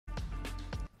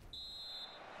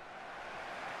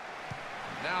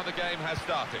now the game has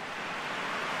started.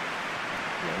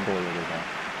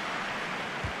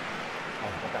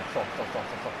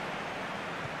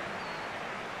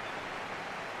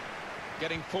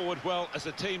 Getting forward well as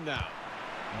a team now.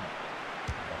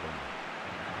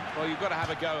 Well, you've got to have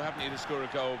a go, haven't you, to score a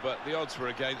goal, but the odds were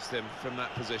against him from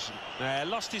that position.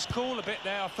 Lost his cool a bit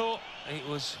there, I thought. It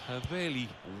was a really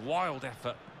wild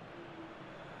effort.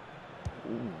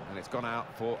 And it's gone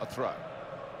out for a throw.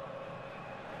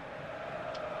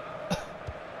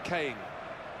 Kane.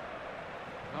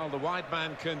 Well, the wide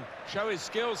man can show his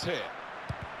skills here.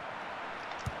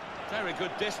 Very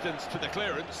good distance to the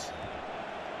clearance.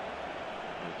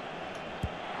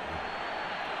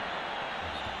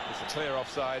 It's a clear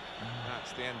offside.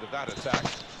 That's the end of that attack.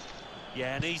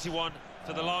 Yeah, an easy one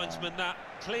for the linesman, that.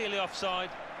 Clearly offside.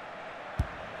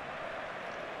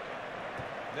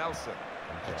 Nelson.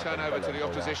 A turnover to the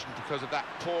opposition because of that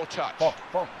poor touch.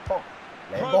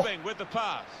 Probing with the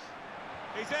pass.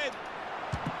 He's in.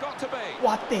 Got to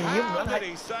be. How did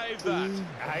he save that?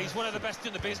 He's one of the best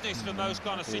in the business from those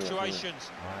kind of situations.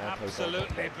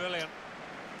 Absolutely brilliant.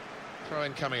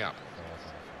 Throw-in coming up.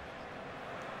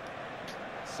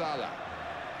 Salah.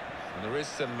 And there is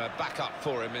some backup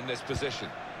for him in this position.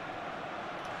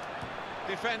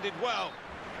 Defended well.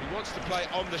 He wants to play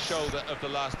on the shoulder of the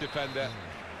last defender.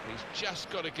 He's just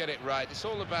got to get it right. It's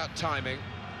all about timing.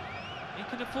 He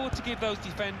can afford to give those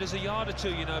defenders a yard or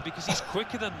two, you know, because he's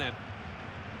quicker than them.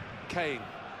 Kane.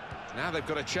 Now they've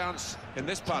got a chance in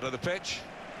this part of the pitch.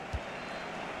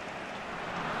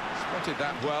 Spotted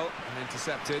that well and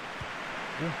intercepted.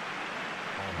 And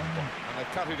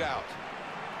they've cut it out.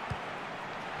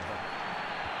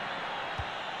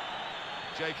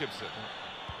 Jacobson.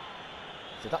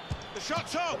 The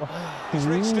shot's on! He's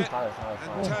reached it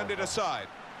and turned it aside.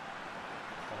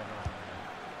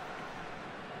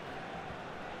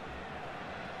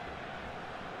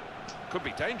 Could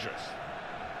be dangerous.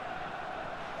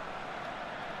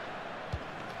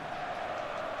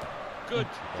 Good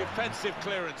defensive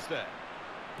clearance there.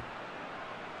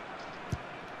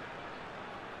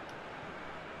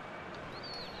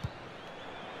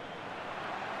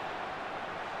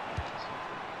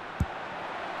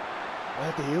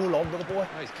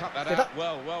 He's cut that out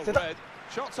well read.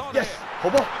 Shots on here.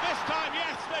 And this time,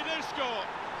 yes, they do score.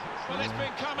 Well, it's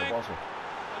been coming, and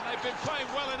they've been playing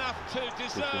well enough to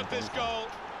deserve this goal.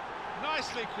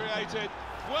 Nicely created,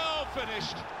 well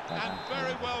finished, and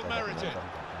very well merited.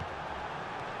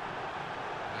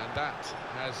 And that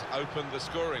has opened the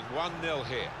scoring. 1-0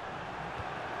 here.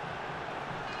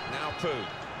 Now Poon.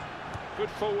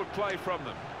 Good forward play from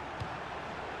them.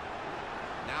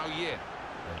 Now Yin.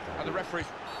 And the referee.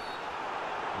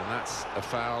 And that's a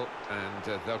foul,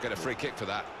 and they'll get a free kick for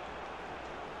that.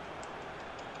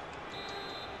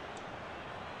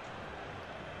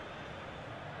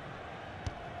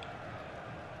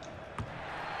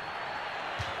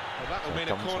 Well, that will mean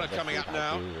a corner coming up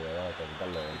now. We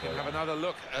can have another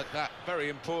look at that very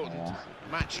important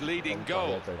match-leading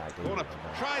goal. Corner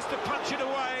tries to punch it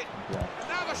away. And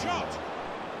now the shot.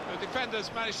 The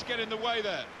defenders managed to get in the way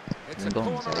there. It's a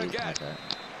corner again.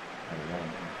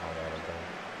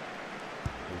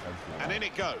 And in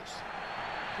it goes.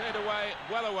 Cleared away,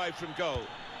 well away from goal.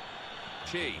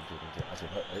 Chi.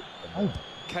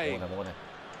 Kane.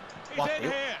 He's in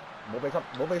here.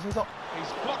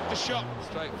 He's blocked the shot.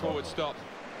 Straightforward stop.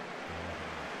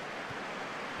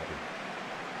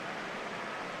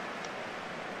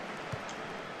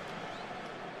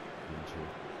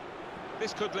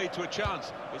 This could lead to a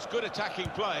chance. It's good attacking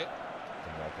play.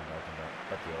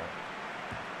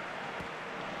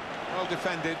 Well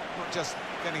defended, not just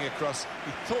getting across,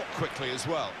 he thought quickly as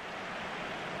well.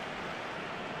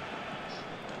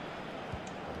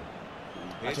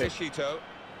 Here's Ishito,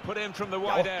 put in from the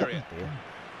wide area.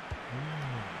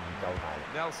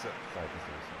 Nelson.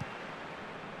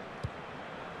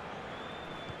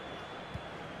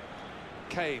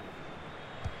 Kane.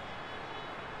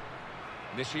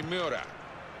 Nishimura.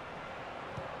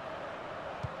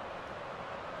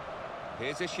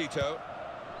 Here's Ishito.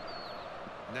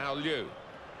 Now Liu.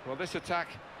 Well, this attack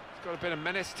has got a bit of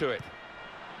menace to it.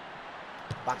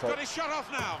 He's got his shot off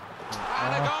now.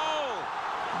 And a goal!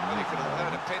 Well, you could have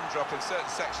heard a pin drop in certain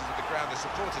sections of the ground. The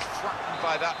supporters frightened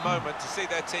by that moment to see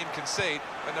their team concede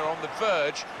when they're on the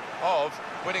verge of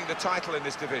winning the title in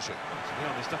this division. To be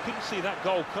honest, I couldn't see that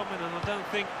goal coming, and I don't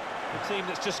think the team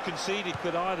that's just conceded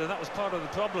could either. That was part of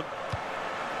the problem.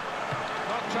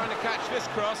 Not trying to catch this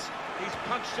cross. He's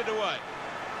punched it away.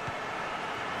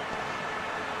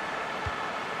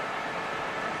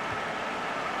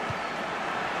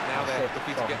 Now they're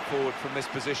looking to get forward from this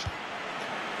position.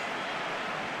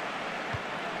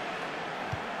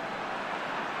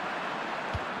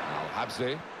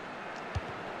 Abzi.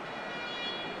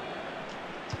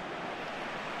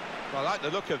 Well, I like the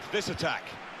look of this attack.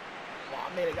 哇，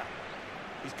咩嚟㗎？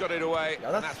 He's got it away,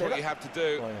 and that's what you have to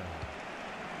do.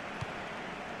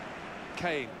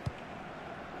 Kane.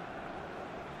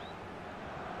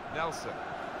 Nelson.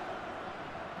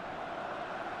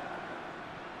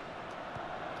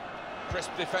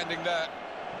 Crisp defending there.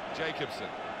 Jacobson.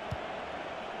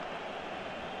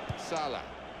 Salah.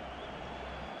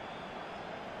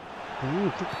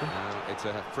 Now it's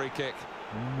a free kick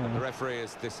that the referee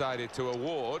has decided to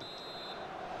award.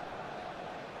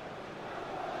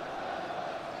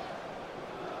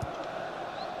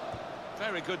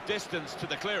 Very good distance to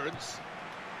the clearance.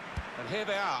 And here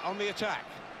they are on the attack.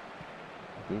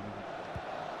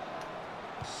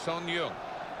 Son Heung.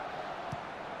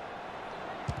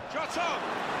 Shot on!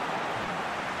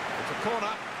 It's a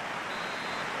corner.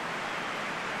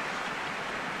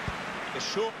 The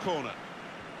short corner.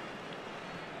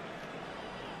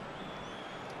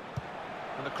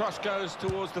 And the cross goes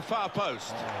towards the far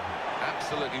post.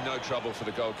 Absolutely no trouble for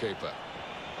the goalkeeper.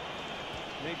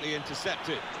 Neatly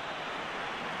intercepted.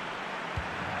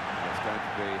 It's going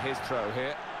to be his throw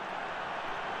here.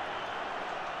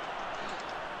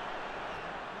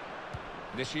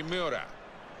 Nishimura.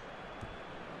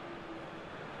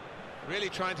 Really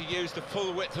trying to use the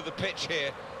full width of the pitch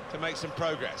here to make some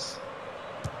progress.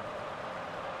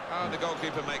 Oh, and the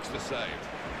goalkeeper makes the save.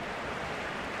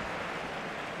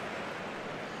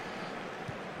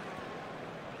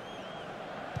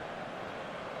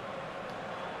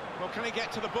 Well, can he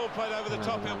get to the ball played over the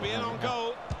top? He'll be in on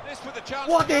goal. This with a chance.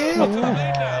 What the to hell? the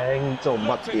lead now.做乜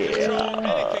Not in嘢 control, 啊？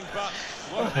 anything but.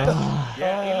 What a miss.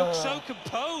 Yeah, he looked so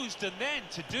composed, and then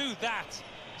to do that,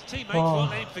 his teammates won't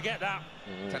let him forget that.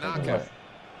 Tanaka.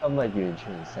 今日完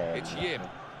全射 It's Yim.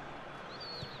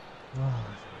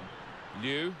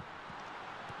 Liu.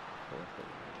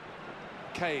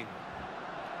 Kane.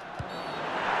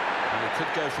 And he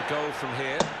could go for goal from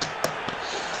here.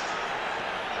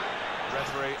 The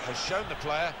referee has shown the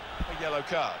player a yellow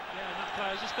card. Yeah, and that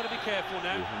player's just got to be careful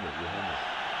now.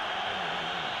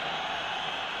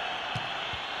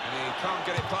 And he can't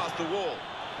get it past the wall.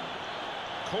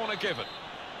 Corner given.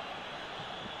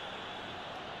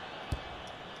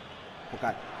仆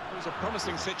街！ It was a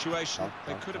promising situation.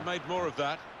 They could have made more of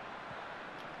that.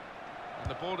 And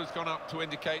the ball has gone up to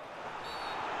indicate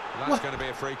that's going to be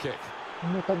a free kick.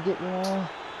 咩得益啊？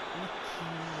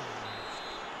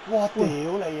哇！屌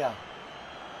你啊！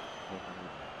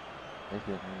 你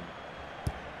叫佢。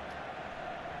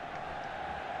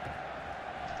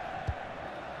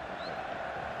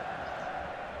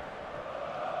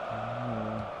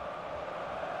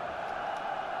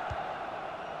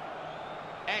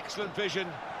 Excellent vision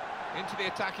into the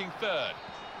attacking third.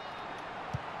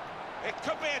 It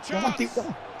could be a chance. 哇！跌咗！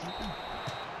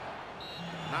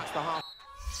 That's the half.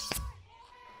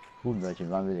 會唔會傳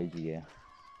翻俾你自己啊？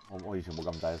我以前冇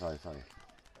咁低，sorry。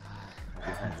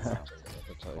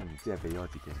我唔知係俾咗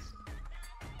自己。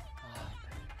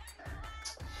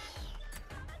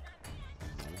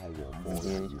你係黃魔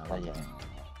啲炒得贏，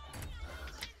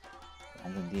冷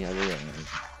靜啲有啲贏嘅。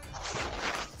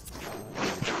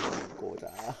過咋？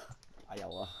加油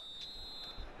啊！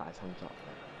大心臟。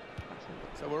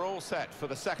 So we're all set for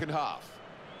the second half.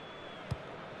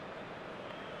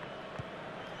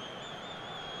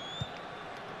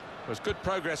 There's good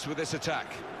progress with this attack.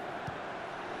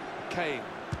 Kane.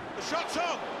 The shot's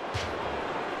on!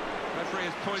 Referee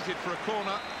has pointed for a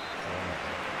corner.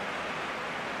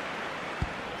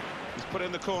 He's put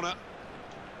in the corner.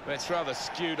 But it's rather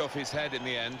skewed off his head in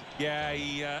the end. Yeah,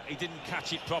 he didn't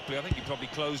catch it properly. I think he probably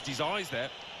closed his eyes there.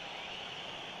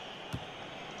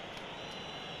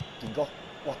 健哥，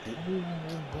哇屌！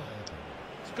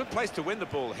 It's a good place to win the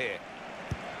ball here.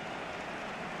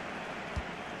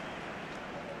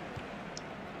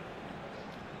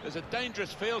 There's a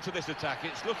dangerous feel to this attack.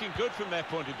 It's looking good from their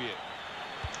point of view.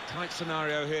 Tight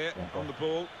scenario here on the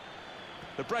ball.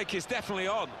 The break is definitely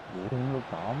on. 點都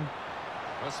咁？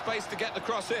 There's space to get the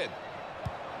cross in.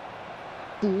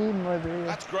 點啊你？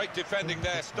 That's great defending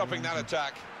there, stopping that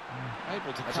attack.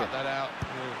 Able to cut that out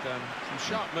with some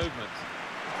sharp movement.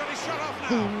 He's got his shot off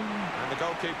now. And the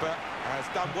goalkeeper has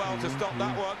done well to stop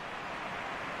that one.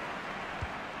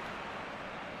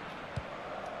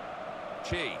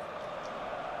 Chi.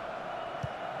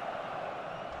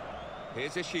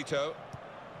 Here's Ishito.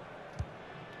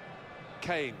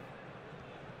 Kane.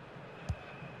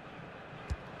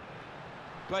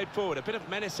 Played forward, a bit of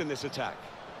menace in this attack.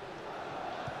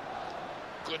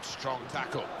 Good strong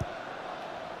tackle.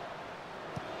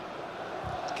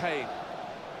 Kane.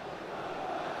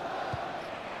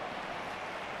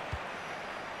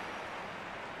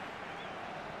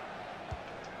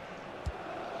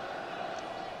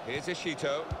 Here's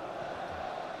Ishito.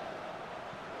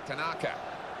 Tanaka.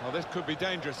 Well, this could be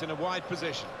dangerous in a wide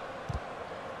position.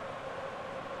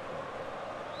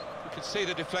 You can see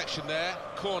the deflection there.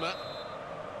 Corner.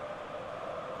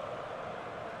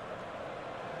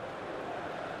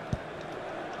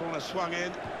 Corner swung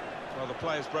in. Well, the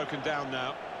player's broken down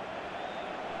now.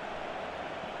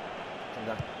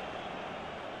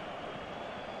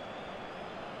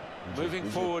 Moving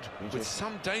forward with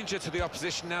some danger to the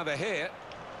opposition now they're here.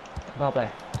 Bao này.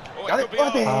 Oh, it could be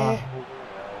on. À,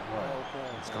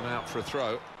 It's gone out for a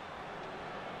throw.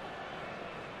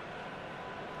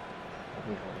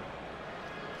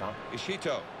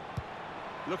 Ishito.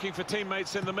 Looking for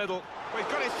teammates in the middle. Well,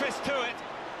 he's got his fist to it.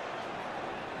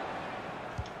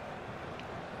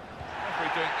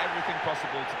 Referee doing everything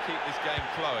possible to keep this game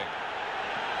flowing.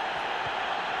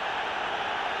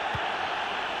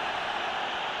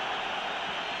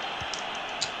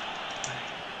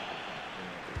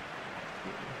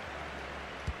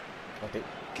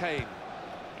 Kane.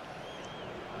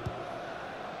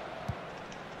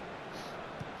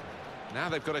 Now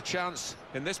they've got a chance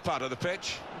in this part of the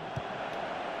pitch.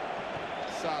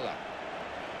 Salah.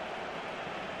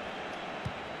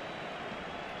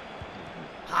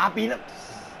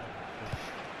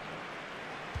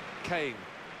 Kane.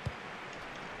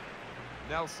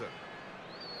 Nelson.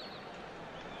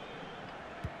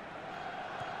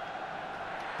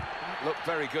 Looked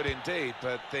very good indeed,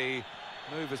 but the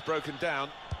move has broken down.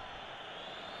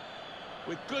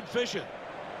 With good vision.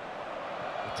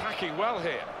 Attacking well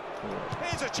here.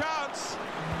 Here's a chance.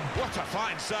 What a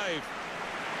fine save.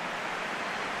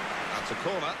 That's a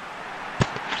corner.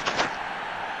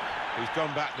 He's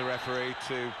gone back, the referee,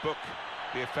 to book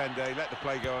the offender. He let the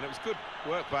play go on. It was good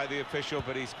work by the official,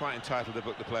 but he's quite entitled to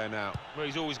book the player now. Well,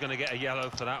 he's always going to get a yellow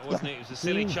for that, wasn't it? It was a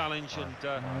silly challenge, and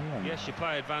yes, you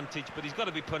play advantage, but he's got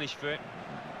to be punished for it.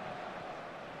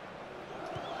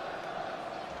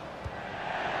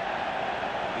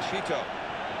 Ishito.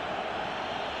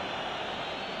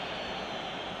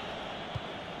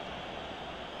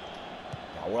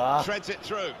 Threads it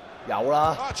through.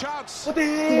 Oh, chance!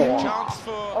 Chance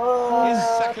for his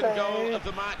second goal of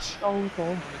the match.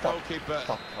 The goalkeeper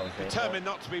determined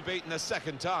not to be beaten a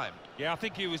second time. Yeah, I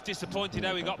think he was disappointed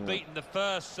how he got beaten the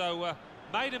first, so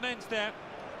made amends there.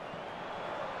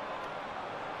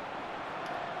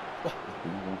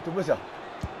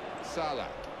 Salah.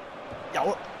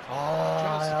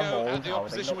 Chance to go at the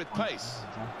opposition with pace.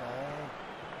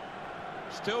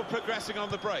 Still progressing on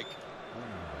the break.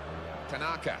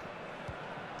 Tanaka.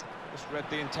 Just read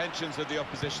the intentions of the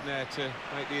opposition there to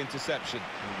make the interception.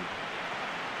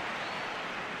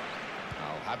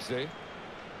 Al-Habsi.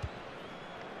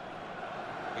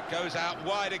 It goes out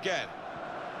wide again.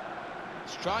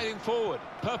 Striding forward,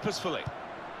 purposefully.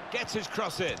 Gets his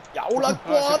cross in. That's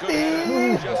a good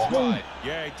header, just wide.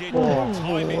 Yeah, he did.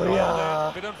 Timing well there.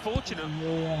 A bit unfortunate.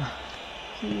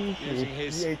 Using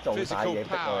his physical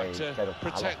power to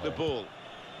protect the ball.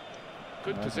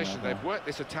 Good position. They've worked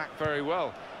this attack very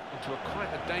well into quite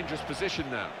a dangerous position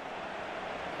now.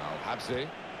 Al-Habsi.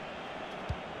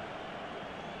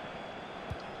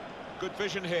 Good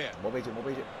vision here.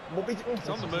 He's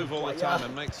on the move all the time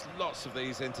and makes lots of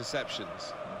these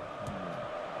interceptions.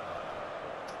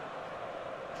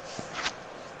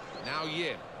 Now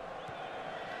Yim.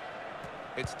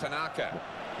 It's Tanaka.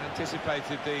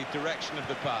 Anticipated the direction of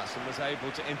the pass and was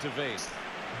able to intervene.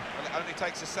 Well, it only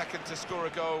takes a second to score a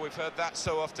goal. We've heard that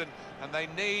so often, and they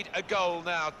need a goal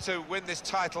now to win this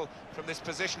title from this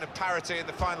position of parity in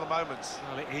the final moments.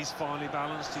 Well, it is finely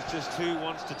balanced. It's just who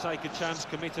wants to take a chance,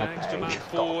 commit an extra man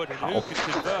forward, and who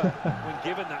can convert when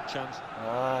given that chance.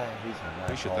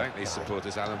 We should thank these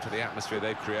supporters, Alan, for the atmosphere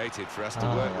they've created for us to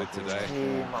work with today.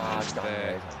 And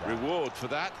their reward for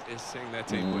that is seeing their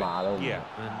team win. Yeah,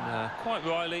 and quite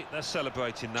rightly, they're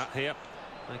celebrating that here.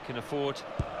 They can afford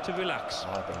to relax.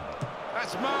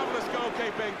 That's marvellous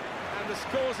goalkeeping, and the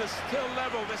scores are still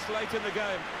level this late in the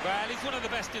game. Well, he's one of the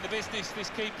best in the business, this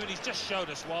keeper, and he's just showed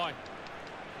us why.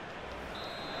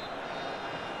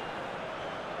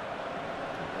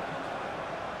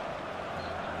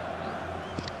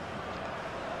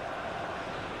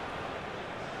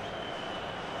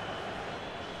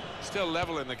 Still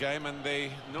level in the game, and the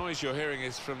noise you're hearing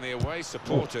is from the away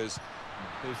supporters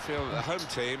who feel the home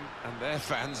team and their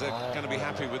fans are going to be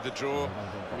happy with the draw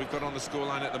we've got on the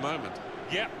scoreline at the moment.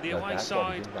 Yeah, the away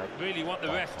side really want the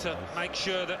ref to make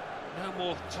sure that no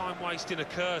more time wasting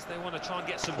occurs. They want to try and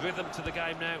get some rhythm to the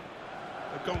game now.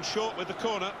 They've gone short with the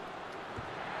corner.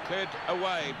 Cleared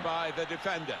away by the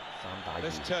defender.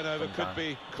 This turnover could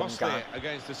be costly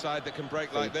against a side that can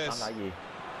break like this.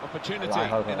 Opportunity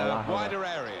in a wider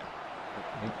area.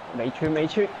 未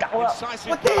穿，夠啦！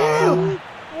 Incisive 我屌！ 乜唔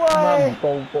喂！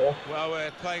報波？ Well,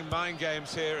 we're playing mind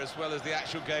games here as well as the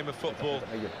actual game of football.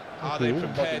 Are they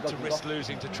prepared to risk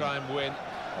losing to try and win?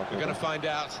 We're going to find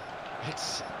out.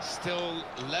 It's still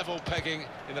level pegging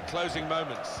in the closing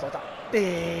moments. 嗰集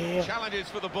屌！ Challenges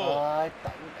for the ball. 唉，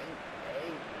頂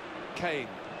Kane.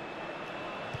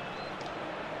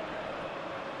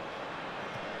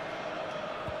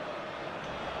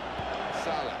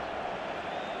 Salah.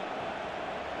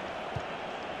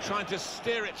 Trying to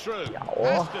steer it through.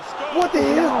 Has to score. 我屌！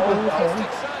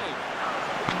 Fantastic save.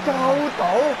 救到！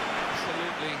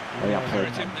 Absolutely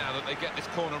imperative now that they get this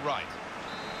corner right.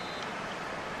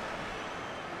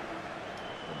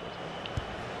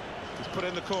 He's put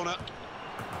in the corner.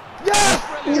 Yes!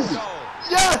 Brilliant goal.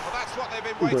 Yes! Well, that's what they've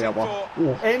been waiting for.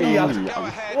 Andy 啊！ Go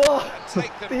ahead 哇！ and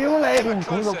take them 屌你！ ever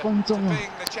closer to being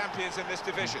the champions in this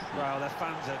division. Well, their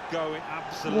fans are going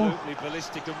absolutely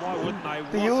ballistic, and why wouldn't they?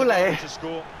屌 Want 你！ to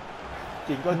score.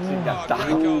 見嗰轉入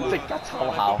彈，即刻奏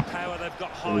效。 Power, they've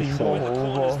got height in the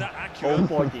corners, that 好 accurate.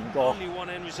 波見哥， Only one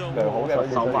end result. 良好嘅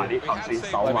守埋呢 We 球 had 先， seen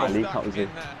守 them 埋呢 stuck 球 in 先。 a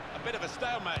bit of a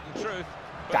stalemate in truth.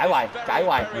 but 解圍 this 解 very,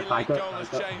 圍 very late goal has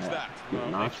changed that.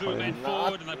 They threw men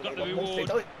forward, and they've got the 死 reward.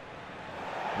 隊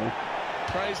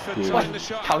Praise for 喂 trying the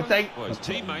shot. 球證， Well, his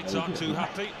teammates aren't too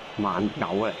happy. 慢狗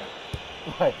嚟，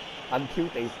喂 until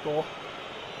they score，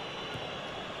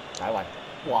解圍，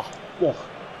哇哇！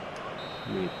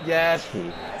 yes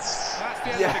That's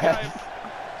the end of the game.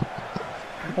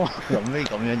 哇！諗咩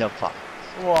咁樣就罰？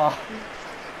哇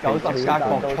90加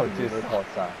角球絕都撲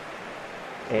晒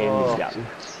M 人，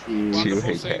超 Wonderful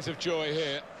戲 scenes 劇， of joy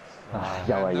here. 唉，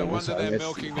又係 No 影 wonder 相 they're 嘅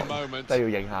milking 時 the 候。 moment. 真係要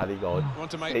影下呢個。 Want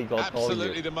to 四 make 個多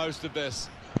absolutely 月 the most of this.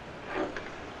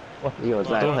 哇！呢個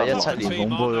真係都係17年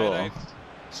捧杯喎。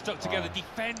 Stuck together,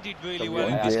 defended really仲 well 要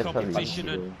in 係 this 17 competition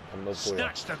年 and 咁多杯啊！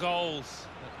 snatched the goals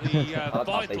at the 打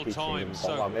地 vital 鐵前 times. 講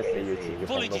話 So 咩4月前要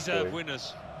fully 捧 deserved 到杯， winners.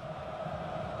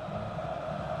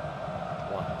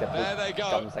 哇！隻 There they 杯 go.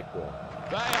 金色喎，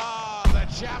 They are the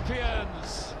champions.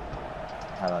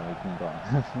 係咪未見過啊？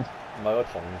唔係個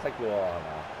銅色喎係嘛？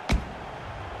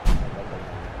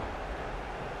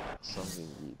新年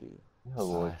意料。係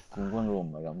喎，冠軍嗰個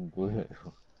唔係咁杯嚟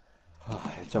喎。唉，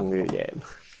終於贏。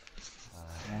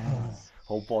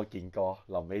好波見哥，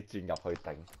臨尾轉入去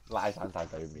頂，拉散晒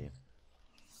對面。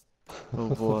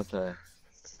好波真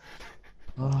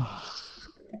係，啊！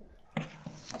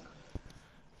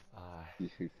唉，熱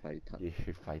血沸騰。熱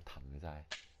血沸騰啊真係。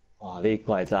哇！呢季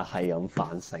真係咁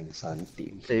反勝想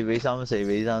點4-3、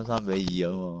4-3、3-2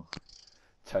啊嘛。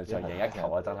場場贏一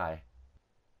球啊！真係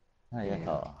係一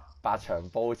球啊！ 8場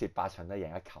波好似8場都贏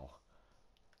一球。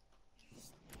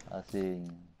睇下先，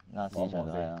啱先場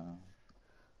都係啊。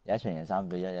有一場贏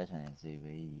3-1，有一場贏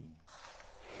4-2。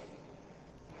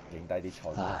影低啲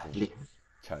賽唉，果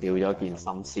先。掉咗件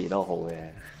心事都好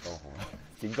嘅。都好啊！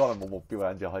見哥你冇目標啦，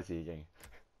跟住開始已經，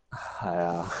係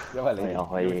啊，因為你又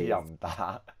可以又唔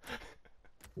打，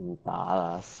唔打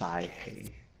啦，嘥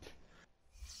氣。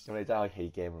咁你真係可以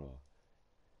棄 game 咯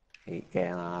幾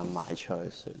驚啦，賣出去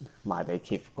算，賣俾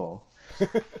Keep 哥。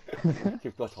喎。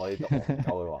Keep 哥坐喺度戇鳩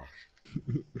佢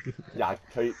話，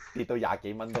佢跌到20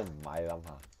幾蚊都唔買，你諗下。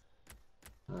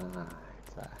唉，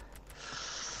真係。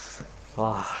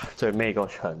哇！最尾嗰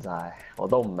場真係，我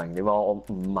都唔明點解我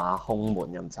5碼空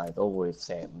門咁滯都會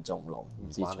射唔中籠，唔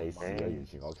知做關你事啊！咩。完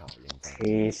全嗰球認真。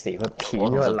黐線，佢片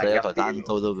我咗佢另一同第一球單邊。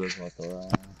刀都俾佢撲到啦。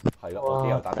係咯，我幾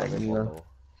有打到佢破到。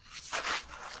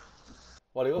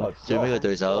哇！你嗰球最尾個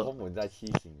對手空門真係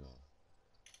黐線喎，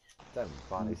真係唔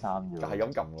關你事。 D3啫喎係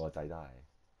咁撳喎掣真係。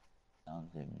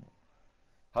 3-4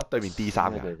嚇！對面 D3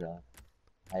 㗎，對手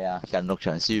係啊，近6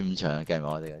場輸5場，計埋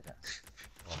我哋嗰場。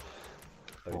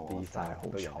對哦 D3 真係好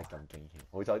都贏得彩咁驚險，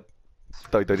好彩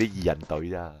對啲二人隊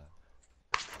咋。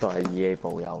都係 EA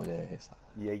保佑啫，其實。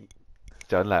EA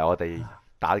獎勵我哋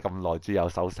打咁耐，終於有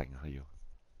收成啊！要。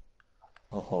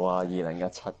好好啊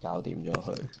，2017搞掂咗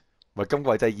佢。唔係今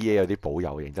季真係 EA 有啲保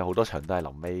佑型，真係好多場都係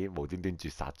臨尾無端端絕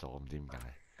殺咗，唔知點解。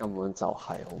根本就係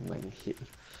好明顯。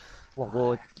哇！嗰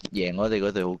個贏我哋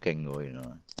嗰隊好勁喎，原來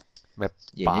咩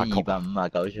贏巴曲咗259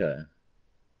場，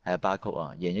係啊巴曲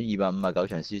啊，贏咗259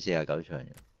場，輸49場。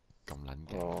咁撚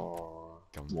勁，哦，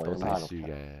咁都抵輸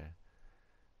嘅。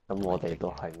咁我哋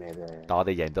都係咩啫？但我哋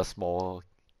贏咗 small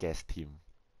guest team，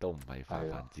都唔係泛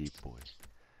泛之輩。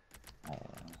係啊，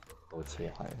好似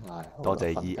係。唉，多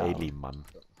謝好啦 EA 瞓覺憐憫，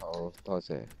好多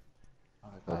謝。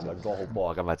兩哥好波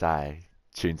啊！今日真係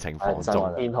全程放係真縱，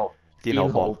係堅堅好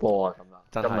波，波啊！咁啊，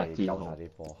真今日係救堅好晒啲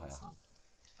波，係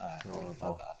啊！係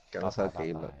好，好，更新紀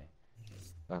律。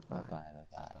拜拜。拜拜。拜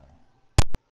拜。